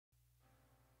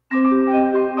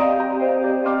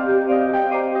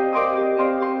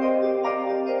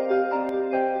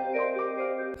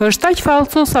Është aq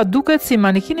falso sa duket si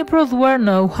manekin i prodhuar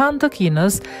në Wuhan të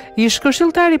Kinës, ish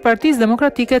këshilltari i Partisë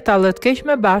Demokratike tallet keq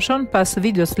me bashën pas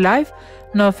videos live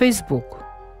në Facebook.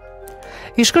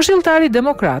 Ish këshilltari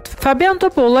demokrat Fabian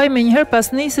Topollaj menjëherë pas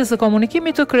nisjes së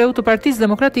komunikimit të kreut të Partisë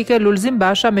Demokratike Lulzim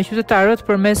Basha me qytetarët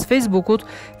përmes Facebookut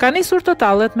ka nisur të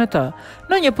tallet me të.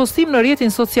 Në një postim në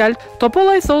rrjetin social,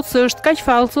 Topollaj thotë se është kaq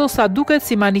falso sa duket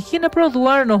si manekin e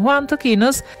prodhuar në Wuhan të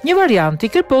Kinës, një variant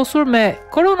i kriposur me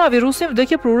koronavirusin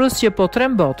vdekjeprurës që po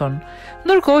trem botën.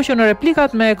 Ndërkohë që në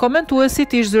replikat me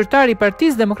komentuesit ish zyrtari i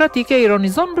Partisë Demokratike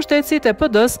ironizon mbështetësit e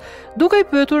PD-s duke i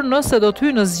pyetur nëse do të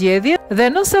hyjë në zgjedhje dhe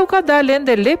nëse u ka dalë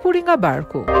ende lepuri nga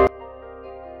barku.